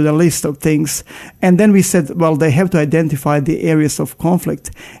the list of things, and then we said, well, they have to identify the areas of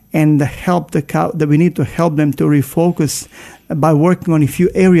conflict and help that we need to help them to refocus by working on a few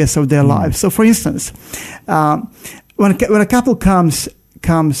areas of their lives. So, for instance, when a couple comes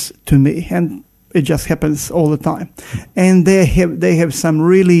to me, and it just happens all the time, and they have some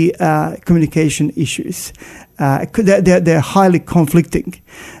really communication issues. They're highly conflicting,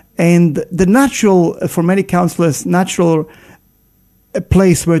 and the natural, for many counselors, natural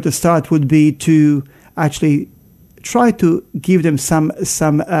place where to start would be to actually try to give them some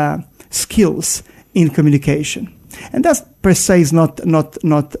skills in communication. And that per se is not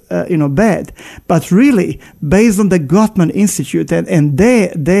bad, but really based on the Gottman Institute and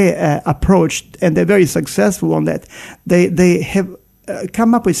their approach, and they're very successful on that. They have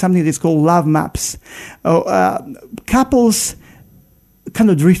come up with something that's called love maps. Couples kind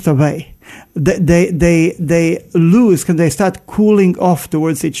of drift away. They lose, they start cooling off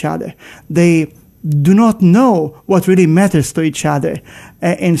towards each other. They do not know what really matters to each other.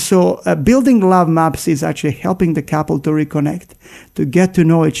 And so building love maps is actually helping the couple to reconnect, to get to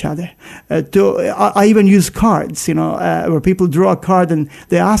know each other. I even use cards, where people draw a card and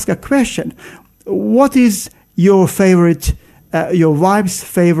they ask a question. What is your favorite, your wife's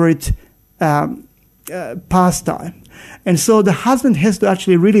favorite pastime? And so the husband has to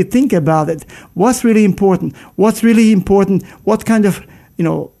actually really think about it. What's really important? What kind of,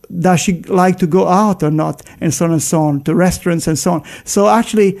 does she like to go out or not, and so on and so on, to restaurants and so on. So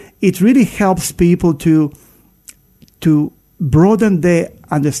actually, it really helps people to broaden their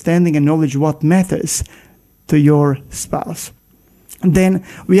understanding and knowledge what matters to your spouse. And then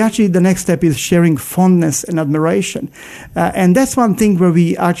the next step is sharing fondness and admiration. And that's one thing where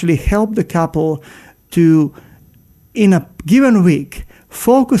we actually help the couple to, in a given week,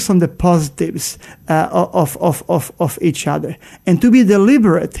 focus on the positives of each other, and to be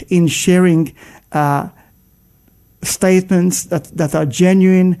deliberate in sharing statements that are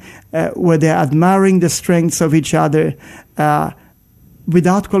genuine, where they're admiring the strengths of each other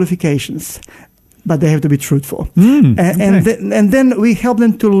without qualifications, but they have to be truthful. And then we help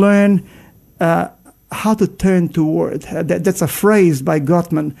them to learn how to turn toward. That's a phrase by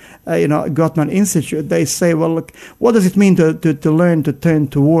Gottman, Gottman Institute. They say, well, look, what does it mean to learn to turn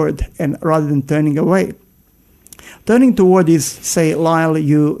toward, and rather than turning away? Turning toward is, say, Lyle,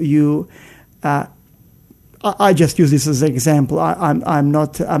 I just use this as an example. I'm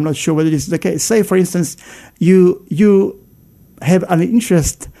not sure whether this is the case. Say, for instance, you have an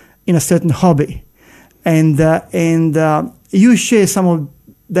interest in a certain hobby, and you share some of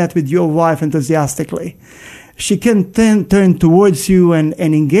that with your wife enthusiastically. She can turn towards you and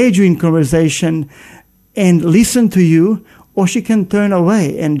engage you in conversation and listen to you, or she can turn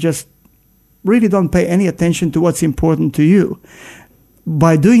away and just really don't pay any attention to what's important to you.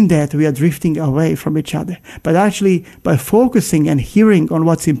 By doing that, we are drifting away from each other. But actually, by focusing and hearing on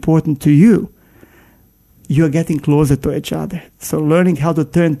what's important to you, you are getting closer to each other. So learning how to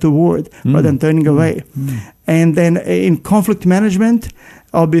turn toward rather than turning away. And then in conflict management,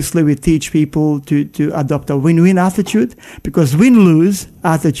 obviously we teach people to adopt a win-win attitude, because win-lose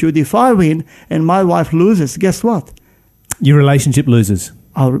attitude, if I win and my wife loses, guess what? Your relationship loses.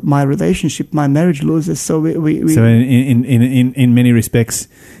 My relationship, my marriage loses. So So in many respects,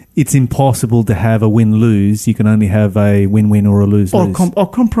 it's impossible to have a win-lose. You can only have a win-win or a lose-lose. Or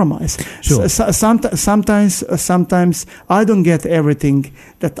compromise. Sure. Sometimes I don't get everything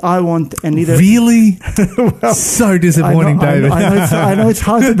that I want, and either. Really? Well, so disappointing, David. I know it's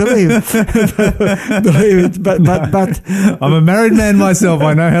hard to believe it, but I'm a married man myself.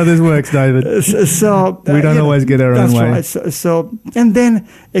 I know how this works, David. So we don't always get our own way. That's right. So and then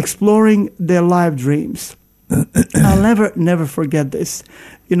exploring their life dreams. I'll never forget this.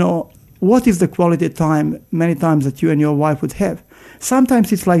 What is the quality time many times that you and your wife would have?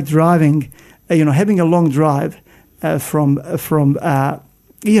 Sometimes it's like driving, having a long drive from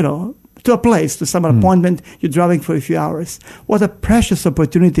to a place, to some appointment. You're driving for a few hours. What a precious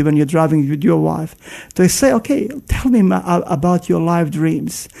opportunity when you're driving with your wife to say, okay, tell me about your life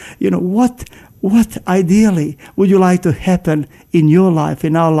dreams. What ideally would you like to happen in your life,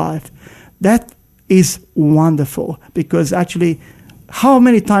 in our life? That is wonderful, because actually, how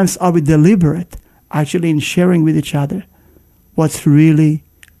many times are we deliberate actually in sharing with each other what's really,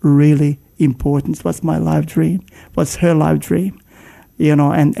 really important? What's my life dream? What's her life dream?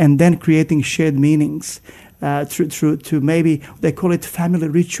 And then creating shared meanings through maybe they call it family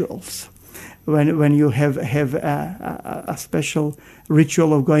rituals. When you have a special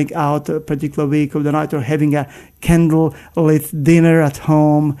ritual of going out a particular week of the night, or having a candle-lit dinner at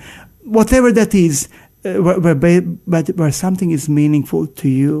home, whatever that is, where something is meaningful to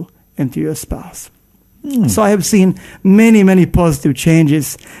you and to your spouse. So I have seen many, many positive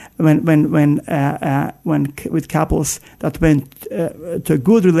changes when with couples that went to a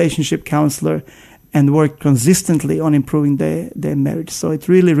good relationship counselor and worked consistently on improving their marriage. So it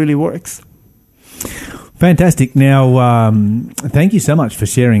really, really works. Fantastic. Now, thank you so much for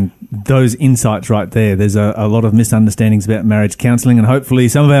sharing those insights right there. There's a lot of misunderstandings about marriage counselling, and hopefully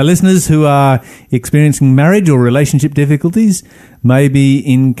some of our listeners who are experiencing marriage or relationship difficulties may be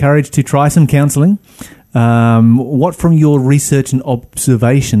encouraged to try some counselling. What from your research and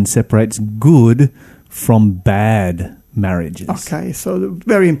observation separates good from bad marriages? Okay, so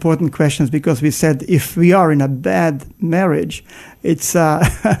very important questions, because we said if we are in a bad marriage, it's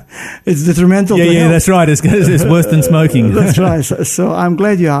detrimental to health. That's right. It's worse than smoking. That's right. So I'm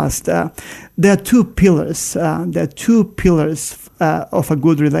glad you asked. There are two pillars. Of a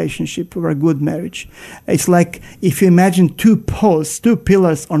good relationship or a good marriage. It's like if you imagine two posts, two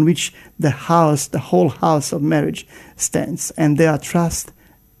pillars on which the whole house of marriage stands, and they are trust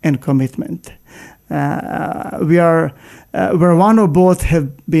and commitment. Where one or both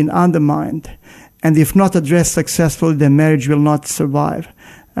have been undermined, and if not addressed successfully, the marriage will not survive,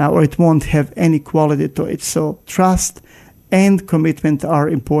 or it won't have any quality to it. So trust and commitment are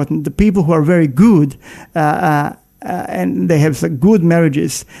important. The people who are very good and they have some good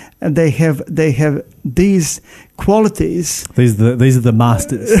marriages, and they have these qualities. These are the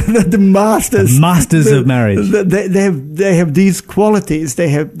masters. The masters. The masters of marriage. They have these qualities.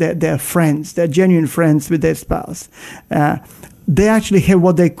 They're friends. They're genuine friends with their spouse. They actually have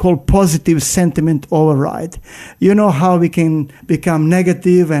what they call positive sentiment override. You know how we can become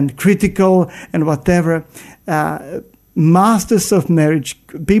negative and critical and whatever. Masters of marriage,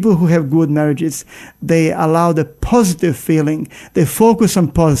 people who have good marriages, they allow the positive feeling. They focus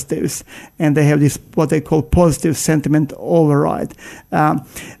on positives, and they have this what they call positive sentiment override.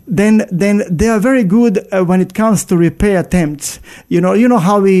 Then they are very good when it comes to repair attempts. You know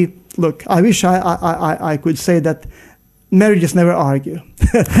how we look. I wish I could say that marriages never argue.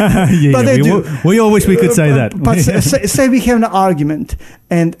 But they do. We all wish we could say that. But say we have an argument,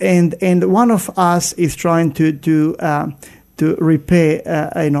 and one of us is trying to repair,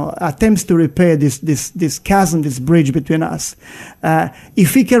 attempts to repair this chasm, this bridge between us.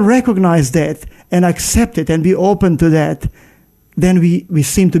 If we can recognize that and accept it and be open to that, then we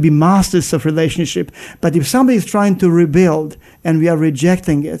seem to be masters of relationship. But if somebody is trying to rebuild and we are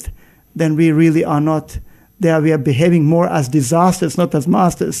rejecting it, then we really are not. There we are behaving more as disasters, not as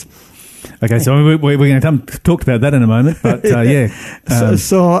masters. Okay, so we're going to talk about that in a moment, but yeah.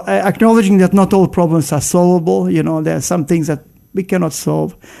 So acknowledging that not all problems are solvable, there are some things that we cannot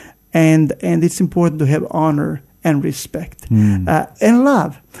solve, and it's important to have honor and respect and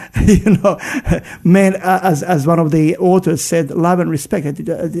love. Men, as one of the authors said, love and respect.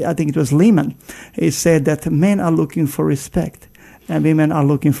 I think it was Lehman. He said that men are looking for respect, and women are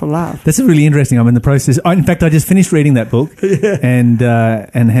looking for love. That's really interesting. I'm in the process. In fact, I just finished reading that book and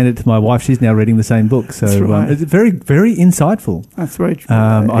handed it to my wife. She's now reading the same book. So it's very, very insightful. That's very true.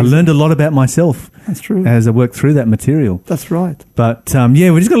 I learned a lot about myself. That's true. As I worked through that material. That's right. But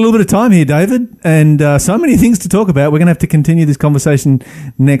we've just got a little bit of time here, David, and so many things to talk about. We're going to have to continue this conversation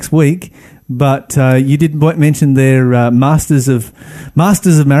next week. But you did mention there masters of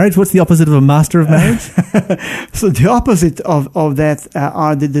marriage. What's the opposite of a master of marriage? So the opposite of that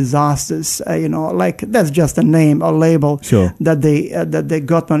are the disasters. Like that's just a name or label that the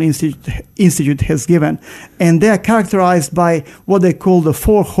Gottman Institute has given, and they are characterized by what they call the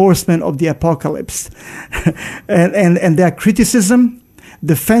 4 horsemen of the apocalypse, and they are criticism,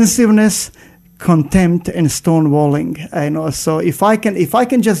 defensiveness, contempt, and stonewalling. So if I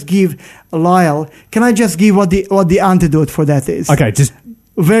can just give Lyle, can I just give what the antidote for that is? Okay, just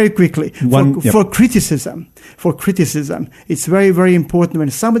very quickly. For criticism, it's very, very important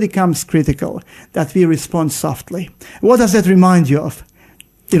when somebody comes critical that we respond softly. What does that remind you of?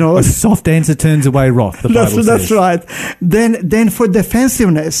 A soft answer turns away wrath. The Bible says. That's right. Then for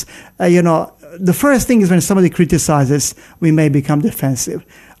defensiveness, the first thing is when somebody criticizes, we may become defensive.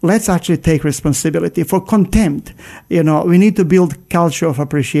 Let's actually take responsibility. For contempt, we need to build culture of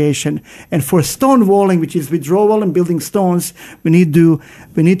appreciation. And for stonewalling, which is withdrawal and building stones, we need to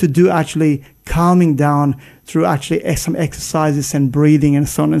do actually calming down through actually some exercises and breathing and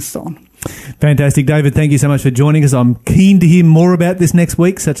so on and so on. Fantastic. David, thank you so much for joining us. I'm keen to hear more about this next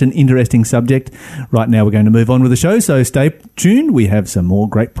week. Such an interesting subject. Right now, we're going to move on with the show, so stay tuned. We have some more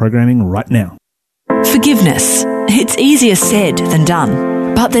great programming right now. Forgiveness. It's easier said than done.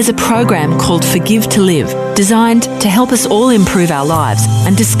 But there's a program called Forgive to Live, designed to help us all improve our lives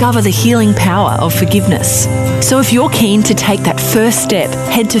and discover the healing power of forgiveness. So if you're keen to take that first step,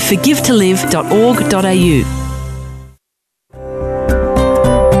 head to forgivetolive.org.au.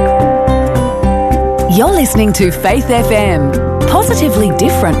 You're listening to Faith FM, positively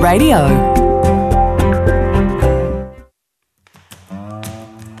different radio.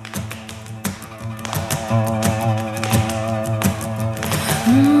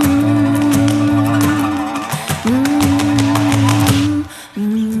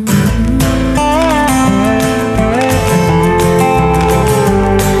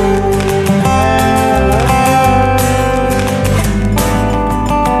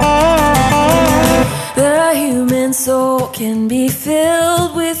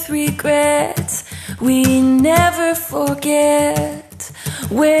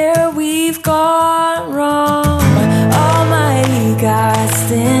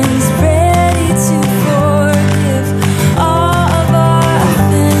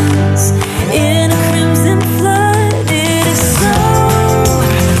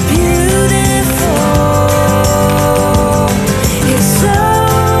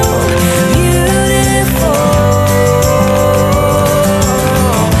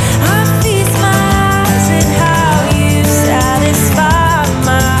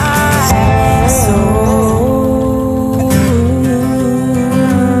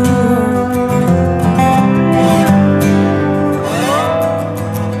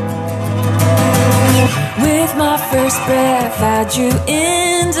 first breath I drew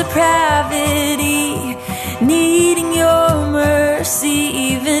in depravity, needing your mercy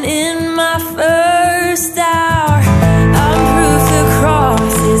even in my first hour. I'm proof the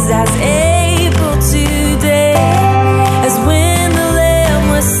cross is as able today as when the Lamb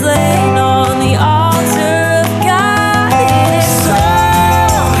was slain on the altar of God. It is so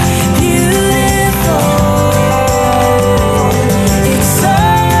beautiful. It's so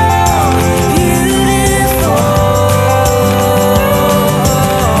beautiful.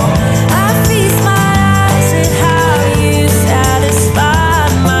 I feast my eyes at how you satisfy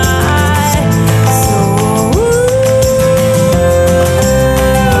my soul.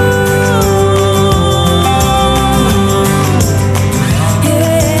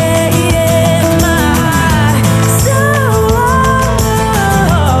 Yeah, yeah, my soul.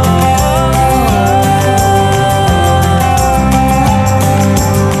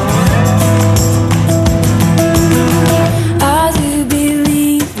 I do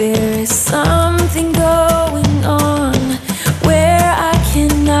believe there is something going on where I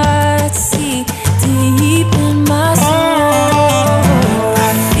cannot see deep in my soul. I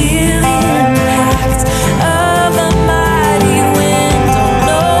feel the impact of a mighty wind. Don't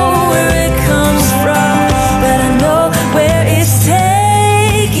know where it comes from, but I know where it's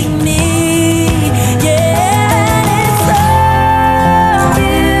taking me. Yeah, and it's so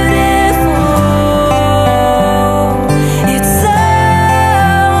beautiful. It's so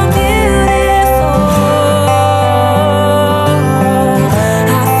beautiful.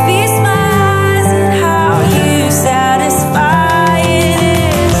 I feast my eyes at how you satisfy. It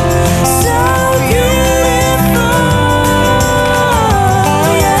is so beautiful.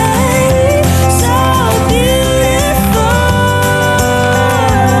 Yeah, so beautiful.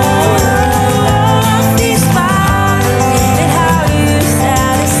 I feast my eyes at how you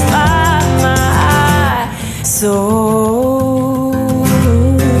satisfy my soul.